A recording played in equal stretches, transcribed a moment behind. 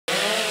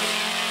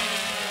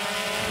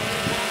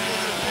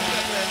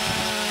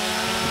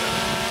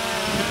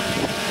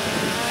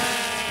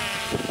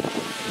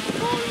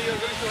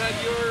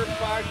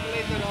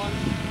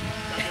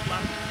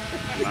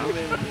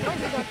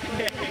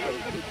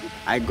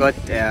I got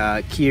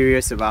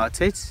curious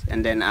about it,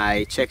 and then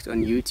I checked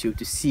on YouTube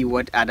to see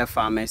what other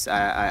farmers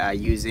are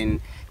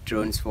using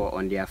drones for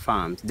on their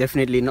farms.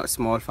 Definitely not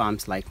small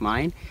farms like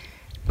mine,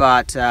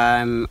 but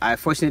I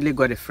fortunately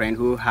got a friend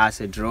who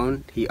has a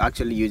drone. He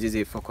actually uses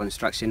it for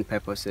construction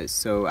purposes,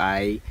 so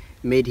I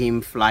made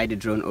him fly the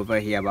drone over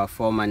here about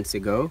 4 months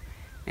ago,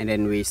 and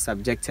then we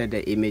subjected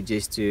the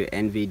images to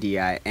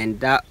NVDI, and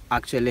that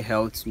actually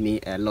helped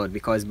me a lot,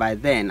 because by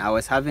then I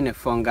was having a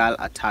fungal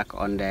attack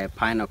on the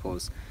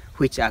pineapples,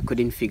 which I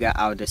couldn't figure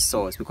out the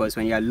source, because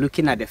when you're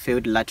looking at the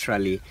field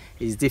laterally,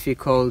 it's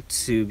difficult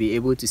to be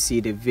able to see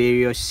the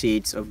various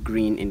shades of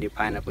green in the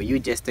pineapple. You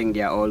just think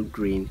they're all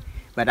green.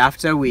 But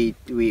after we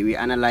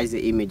analyzed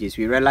the images,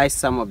 we realized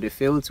some of the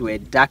fields were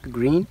dark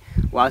green,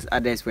 whilst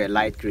others were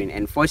light green.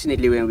 And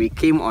fortunately, when we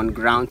came on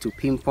ground to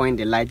pinpoint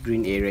the light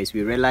green areas,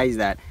 we realized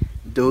that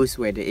those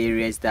were the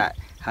areas that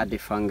had the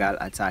fungal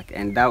attack.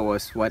 And that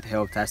was what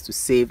helped us to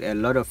save a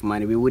lot of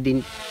money. We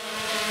wouldn't...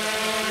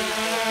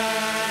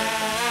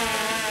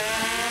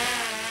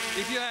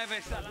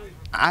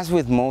 As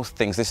with most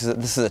things, this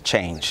is a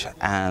change,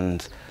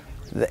 and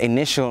the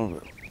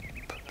initial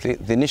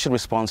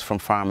response from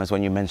farmers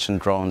when you mention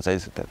drones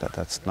is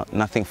that's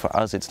nothing for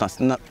us. It's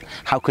not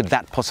how could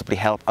that possibly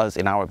help us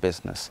in our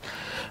business?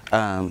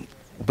 But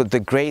the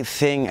great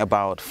thing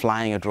about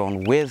flying a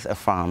drone with a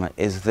farmer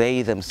is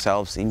they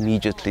themselves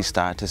immediately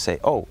start to say,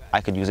 oh,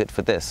 I could use it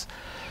for this,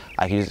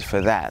 I could use it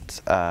for that.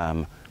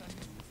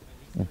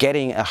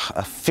 Getting a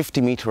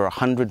 50-meter or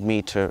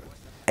 100-meter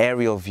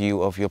aerial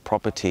view of your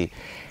property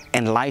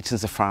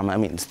enlightens the farmer. I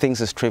mean,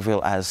 things as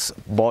trivial as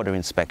border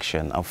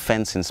inspection, of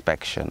fence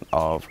inspection,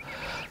 of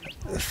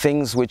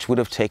things which would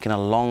have taken a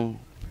long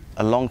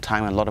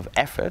time and a lot of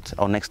effort,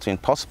 or next to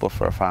impossible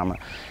for a farmer,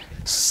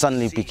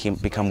 suddenly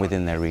become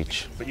within their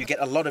reach. But you get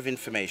a lot of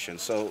information,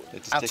 so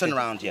I'll turn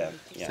around here.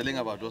 Yeah. Telling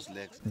about those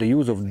legs. The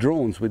use of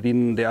drones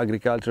within the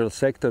agricultural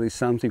sector is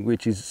something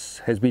which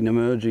has been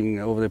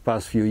emerging over the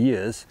past few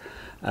years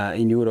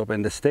in Europe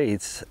and the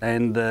States,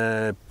 and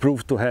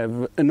proved to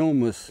have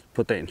enormous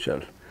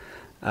potential.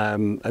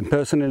 And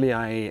personally,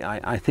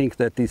 I think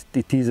that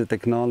it is a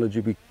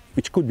technology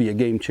which could be a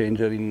game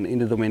changer in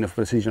the domain of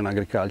precision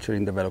agriculture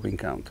in developing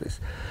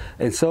countries.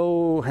 And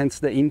so, hence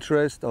the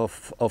interest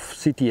of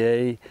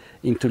CTA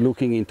into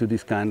looking into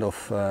this kind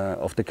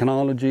of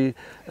technology,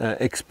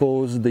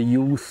 expose the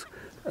youth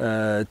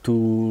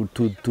to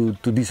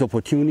these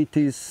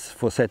opportunities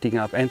for setting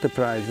up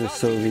enterprises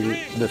serving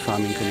the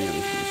farming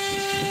communities.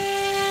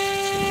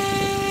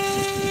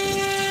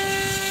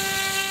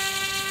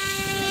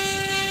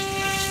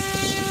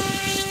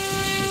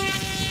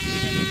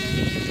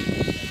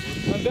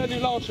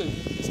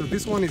 So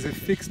this one is a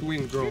fixed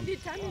wing drone.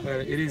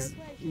 It is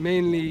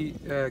mainly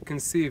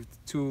conceived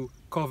to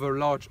cover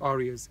large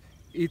areas.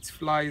 It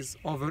flies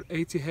over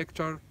 80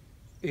 hectares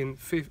in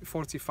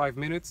 45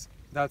 minutes.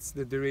 That's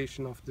the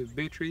duration of the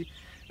battery.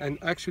 And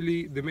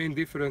actually the main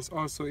difference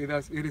also is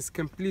that it is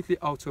completely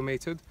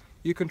automated.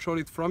 You control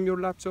it from your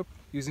laptop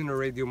using a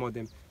radio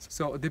modem.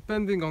 So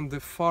depending on the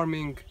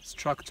farming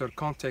structure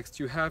context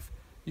you have,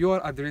 you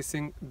are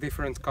addressing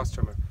different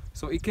customers.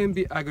 So it can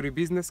be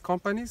agribusiness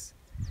companies,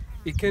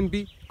 it can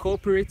be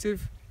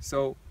cooperative,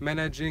 so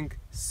managing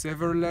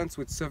several lands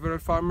with several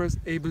farmers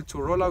able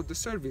to roll out the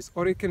service,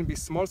 or it can be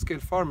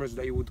small-scale farmers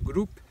that you would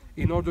group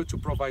in order to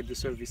provide the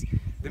service.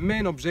 The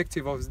main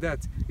objective of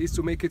that is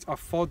to make it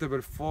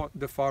affordable for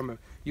the farmer.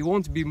 You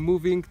won't be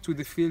moving to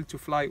the field to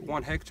fly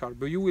 1 hectare,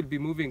 but you will be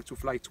moving to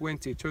fly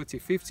 20, 30,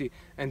 50,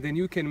 and then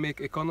you can make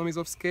economies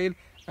of scale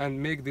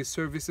and make the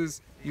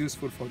services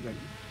useful for them.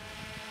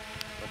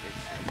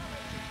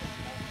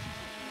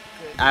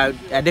 I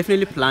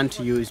definitely plan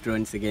to use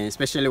drones again,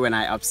 especially when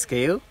I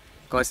upscale,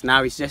 because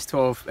now it's just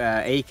 12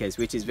 acres,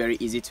 which is very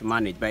easy to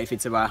manage. But if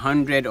it's about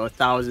 100 or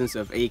thousands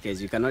of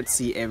acres, you cannot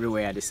see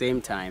everywhere at the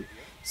same time.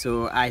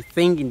 So I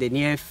think in the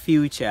near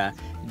future,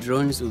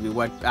 drones will be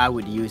what I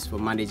would use for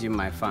managing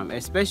my farm,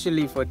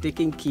 especially for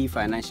taking key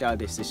financial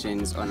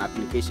decisions on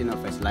application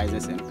of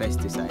fertilizers and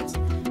pesticides.